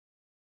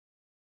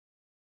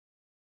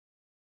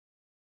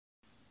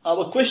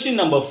Our question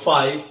number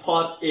 5,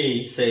 part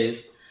A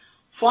says,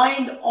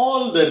 find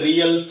all the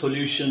real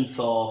solutions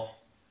of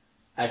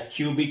a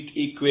cubic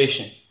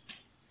equation.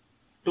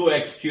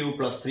 2x cubed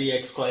plus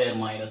 3x square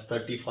minus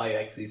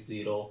 35x is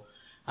 0.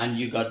 And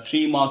you got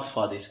 3 marks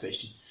for this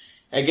question.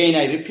 Again,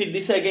 I repeat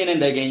this again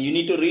and again. You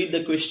need to read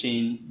the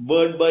question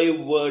word by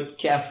word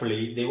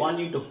carefully. They want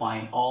you to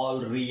find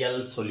all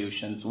real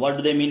solutions. What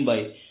do they mean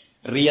by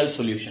real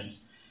solutions?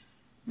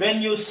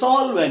 When you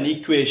solve an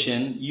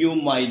equation, you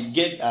might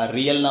get a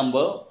real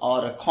number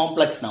or a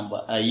complex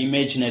number, an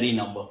imaginary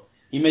number.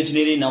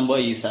 Imaginary number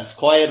is a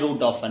square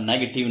root of a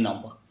negative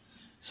number.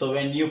 So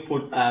when you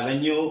put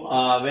when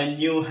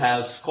you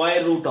have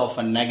square root of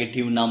a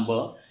negative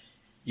number,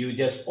 you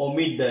just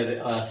omit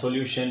the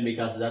solution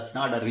because that's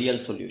not a real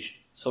solution.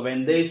 So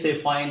when they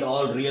say find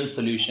all real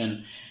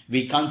solution,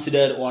 we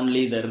consider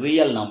only the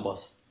real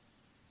numbers.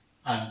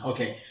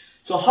 Okay,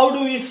 so how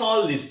do we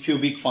solve this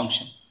cubic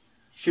function,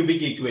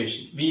 cubic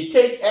equation? We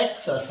take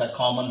x as a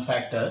common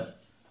factor,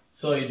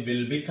 so it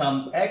will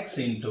become x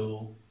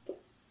into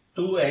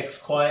 2x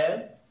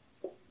squared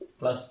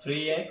plus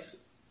 3x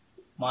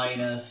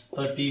minus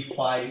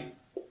 35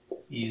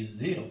 is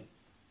 0.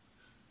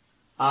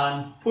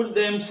 And put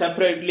them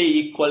separately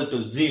equal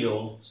to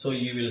 0. So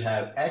you will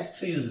have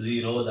x is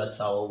 0, that's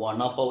our one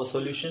of our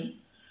solution.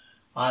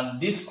 And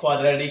this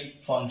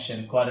quadratic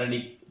function,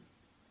 quadratic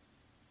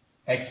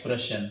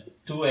expression,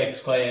 2x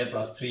squared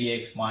plus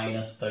 3x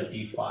minus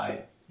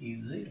 35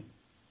 is 0.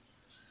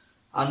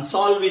 And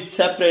solve it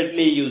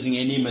separately using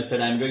any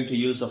method. I'm going to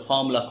use a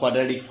formula,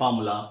 quadratic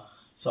formula.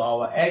 So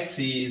our x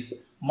is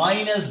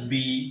minus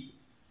b,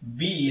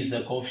 b is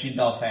the coefficient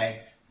of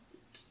x,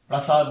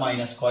 plus or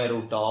minus square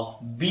root of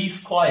b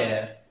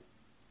square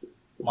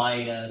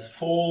minus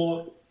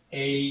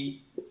 4ac.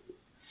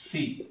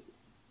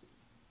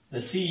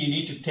 The c, you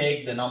need to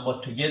take the number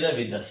together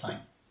with the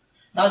sign.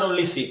 Not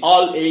only c,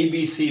 all a,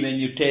 b, c when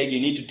you take, you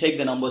need to take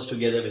the numbers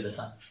together with the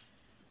sign.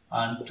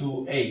 And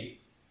 2a.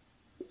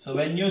 So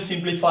when you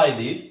simplify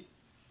this,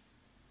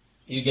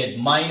 you get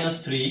minus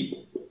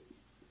 3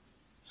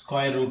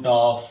 square root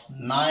of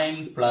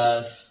 9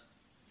 plus,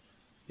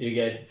 you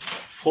get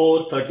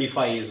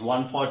 435 is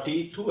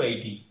 140,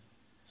 280.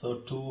 So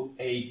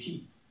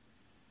 280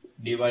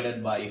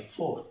 divided by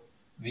 4,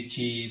 which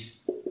is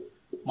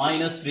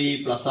minus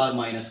 3 plus or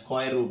minus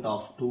square root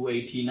of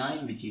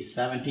 289, which is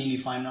 17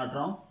 if I'm not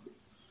wrong.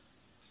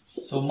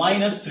 So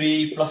minus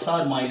 3 plus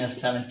or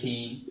minus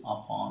 17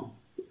 upon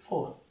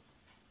 4.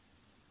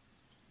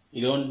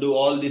 You don't do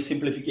all this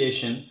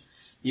simplification.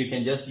 You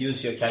can just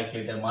use your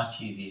calculator, much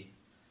easier.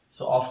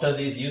 So after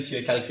this, use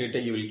your calculator,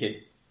 you will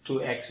get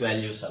 2x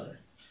values already.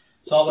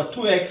 So our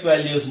 2x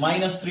value is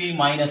minus 3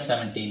 minus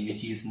 17,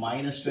 which is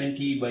minus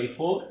 20 by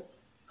 4,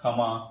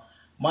 comma,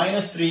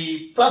 minus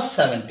 3 plus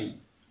 17,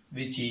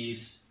 which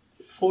is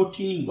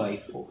 14 by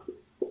 4.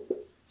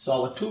 So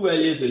our two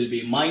values will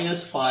be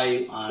minus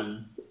 5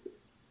 and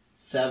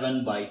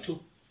 7 by 2.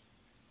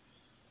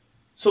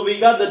 So we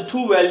got the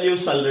two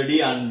values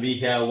already and we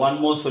have one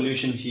more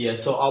solution here.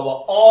 So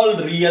our all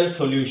real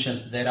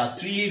solutions, there are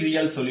three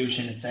real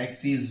solutions.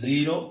 X is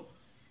 0,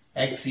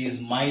 x is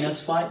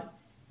minus 5,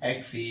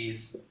 x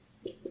is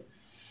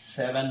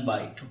 7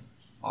 by 2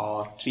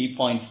 or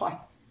 3.5.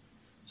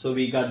 So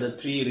we got the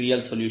three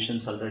real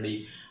solutions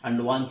already.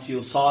 And once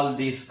you solve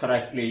this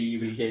correctly, you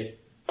will get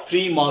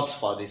 3 marks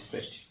for this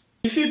question.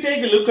 If you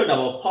take a look at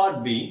our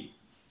part B,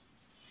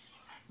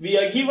 we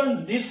are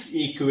given this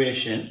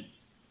equation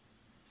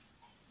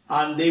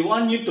and they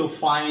want you to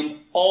find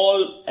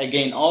all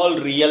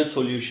real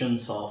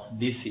solutions of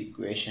this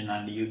equation,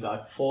 and you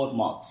got 4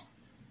 marks.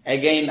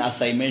 Again,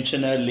 as I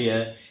mentioned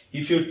earlier,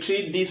 if you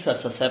treat this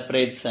as a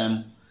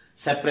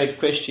separate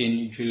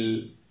question,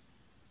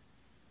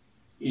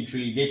 it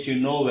will get you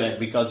nowhere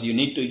because you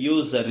need to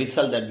use the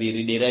result that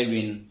we derive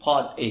in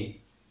part A.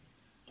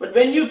 But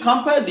when you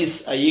compare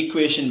this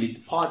equation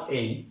with part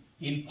A,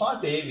 in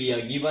part A we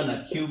are given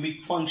a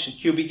cubic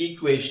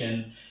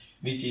equation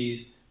which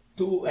is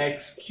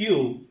 2x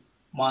cubed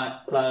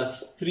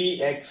plus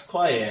 3x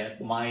squared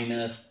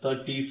minus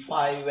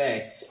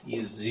 35x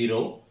is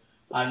 0,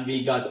 and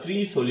we got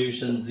 3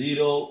 solutions,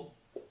 0,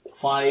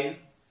 5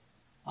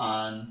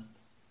 and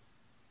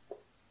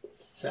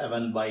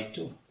 7 by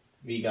 2.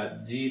 We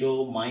got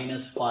 0,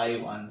 minus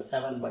 5 and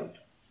 7 by 2.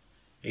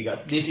 We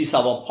got, this is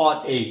our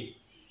part A.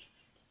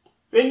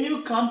 When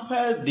you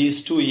compare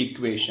these two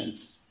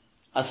equations,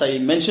 as I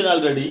mentioned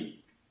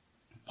already,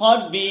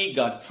 part B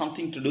got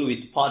something to do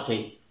with part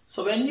A.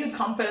 So when you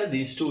compare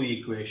these two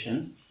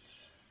equations,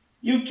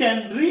 you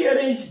can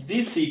rearrange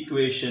this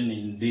equation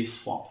in this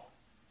form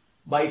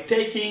by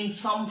taking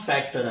some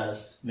factor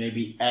as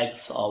maybe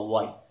x or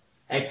y,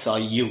 x or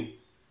u.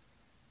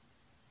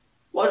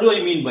 What do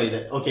I mean by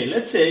that? Okay,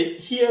 let's say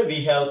here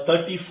we have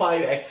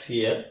 35x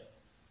here,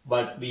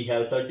 but we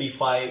have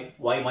 35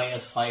 y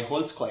minus 5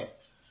 whole square.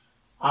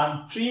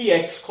 And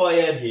 3x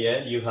squared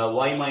here, you have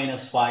y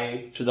minus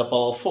 5 to the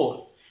power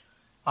 4.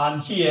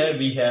 And here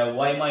we have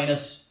y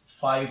minus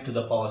 5 to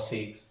the power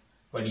 6,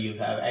 but you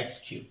have x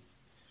cubed.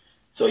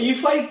 So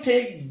if I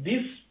take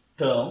this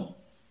term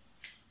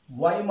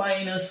y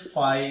minus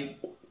 5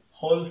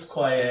 whole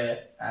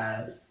square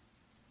as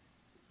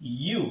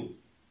u,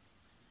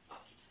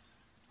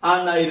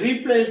 and I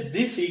replace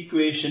this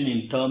equation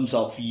in terms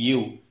of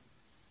u,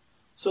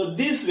 so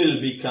this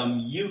will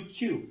become u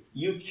cube.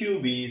 U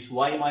cube is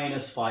y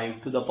minus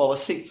 5 to the power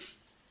 6.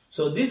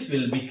 So this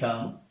will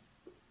become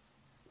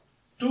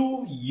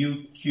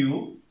 2u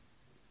cube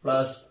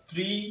plus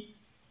 3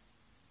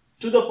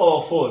 to the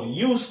power 4.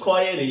 U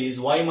square is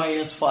y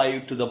minus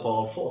 5 to the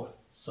power 4.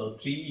 So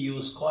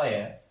 3u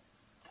square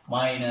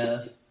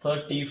minus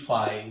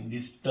 35,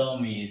 this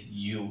term is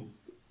u,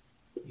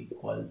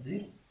 equals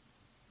 0.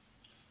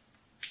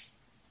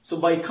 So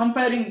by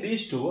comparing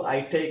these two,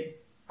 I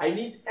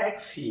need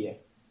x here.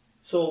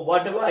 So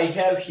whatever I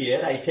have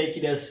here, I take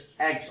it as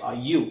x or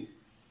u.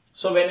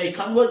 So when I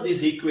convert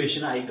this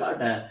equation, I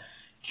got a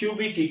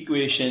cubic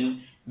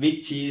equation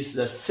which is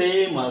the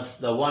same as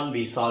the one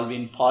we solved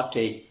in part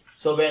A.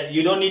 So when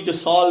you don't need to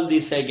solve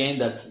this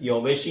again, you're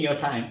wasting your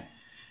time.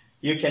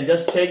 You can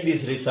just take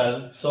this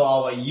result. So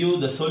our u,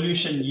 the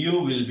solution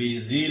u will be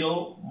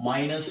 0,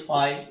 minus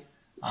 5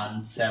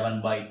 and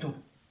 7 by 2.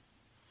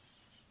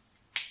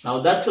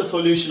 Now that's the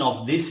solution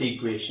of this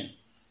equation.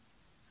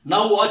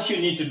 Now what you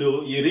need to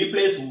do, you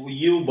replace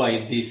u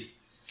by this.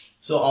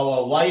 So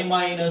our y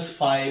minus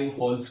 5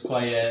 whole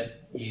square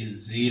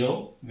is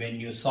 0. When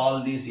you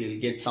solve this, you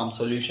will get some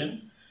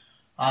solution.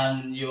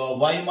 And your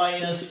y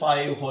minus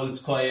 5 whole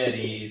square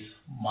is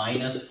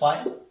minus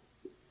 5.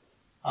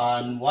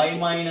 And y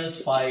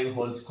minus 5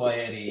 whole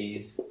square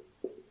is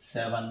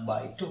 7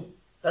 by 2.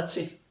 That's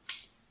it.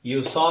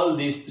 You solve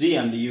these three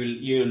and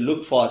you will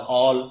look for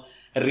all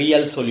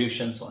real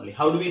solutions only.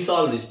 How do we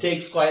solve this?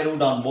 Take square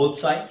root on both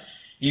sides.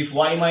 If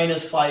y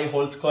minus 5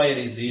 whole square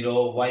is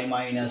 0, y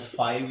minus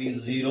 5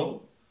 is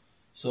 0.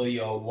 So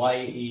your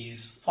y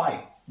is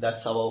 5.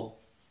 That's our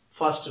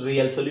first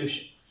real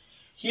solution.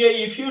 Here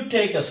if you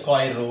take a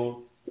square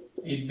root,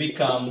 it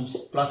becomes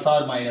plus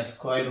or minus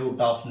square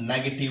root of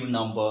negative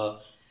number,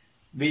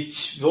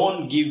 which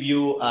won't give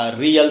you a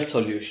real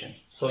solution.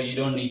 So you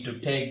don't need to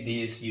take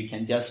this, you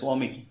can just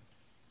omit it.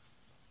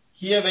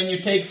 Here when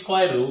you take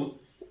square root,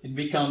 it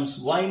becomes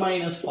y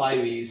minus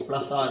 5 is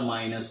plus or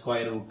minus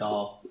square root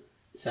of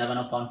 7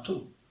 upon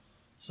 2.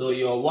 So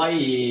your y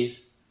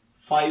is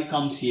 5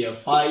 comes here,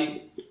 5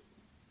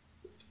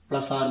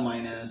 plus or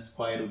minus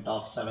square root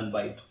of 7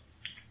 by 2.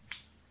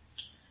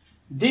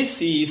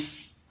 This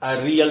is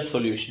a real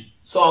solution.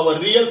 So our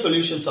real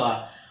solutions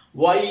are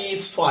y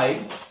is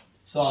 5.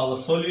 So our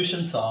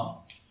solutions are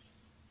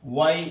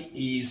y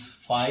is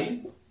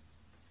 5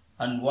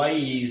 and y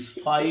is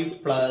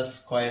 5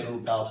 plus square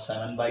root of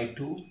 7 by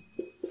 2,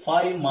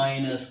 5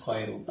 minus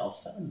square root of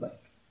 7 by 2.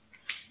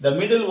 The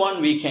middle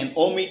one we can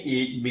omit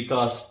it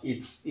because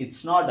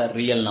it's not a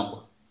real number.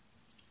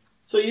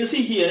 So you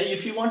see here,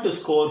 if you want to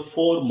score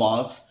 4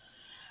 marks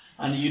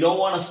and you don't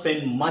want to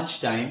spend much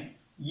time,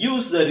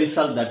 use the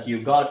result that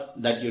you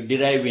got, that you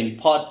derive in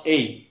part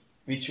A,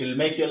 which will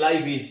make your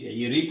life easier.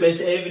 You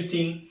replace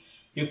everything,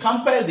 you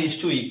compare these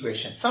two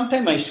equations.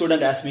 Sometimes my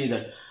student asks me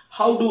that,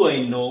 how do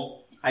I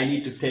know I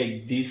need to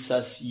take this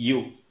as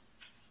u?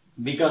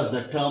 Because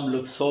the term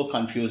looks so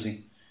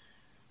confusing.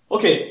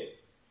 Okay.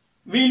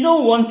 We know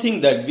one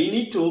thing, that we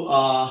need to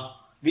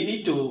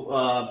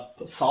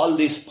solve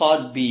this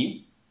part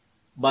B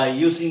by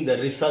using the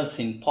results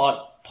in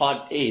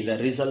part A, the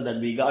result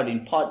that we got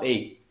in part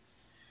A.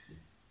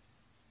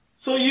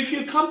 So if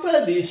you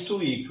compare these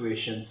two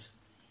equations,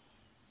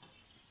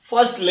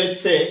 first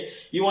let's say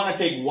you want to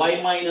take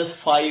y minus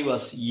 5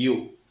 as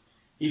u.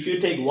 If you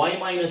take y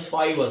minus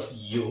 5 as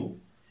u,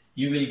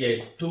 you will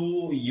get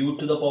 2u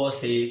to the power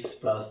 6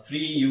 plus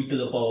 3u to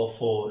the power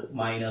 4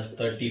 minus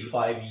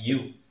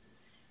 35u.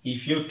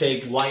 If you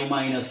take y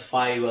minus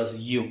 5 as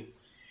u,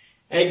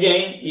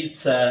 again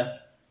it's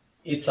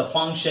a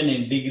function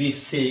in degree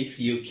 6.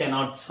 You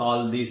cannot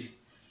solve this.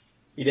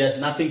 It has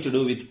nothing to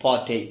do with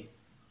part A.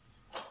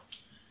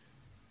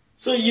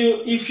 So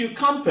if you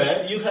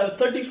compare, you have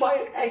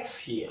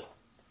 35x here,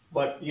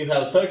 but you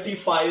have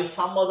 35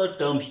 some other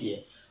term here.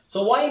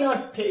 So why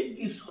not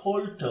take this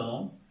whole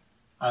term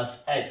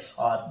as x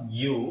or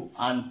u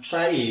and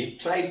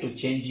try to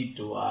change it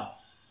to a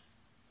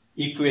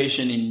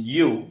equation in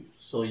u.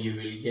 So you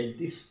will get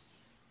this.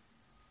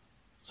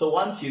 So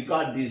once you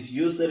got this,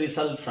 use the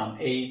result from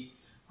A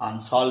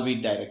and solve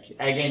it directly.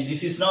 Again,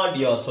 this is not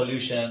your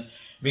solution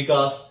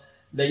because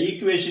the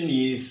equation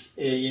is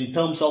in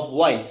terms of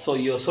y. So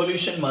your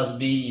solution must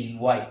be in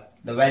y.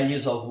 The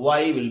values of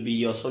y will be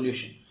your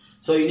solution.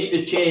 So you need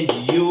to change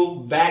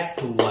u back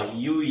to y.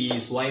 U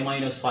is y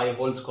minus 5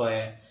 whole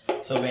square.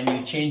 So when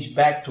you change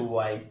back to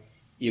y,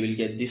 you will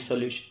get this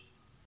solution.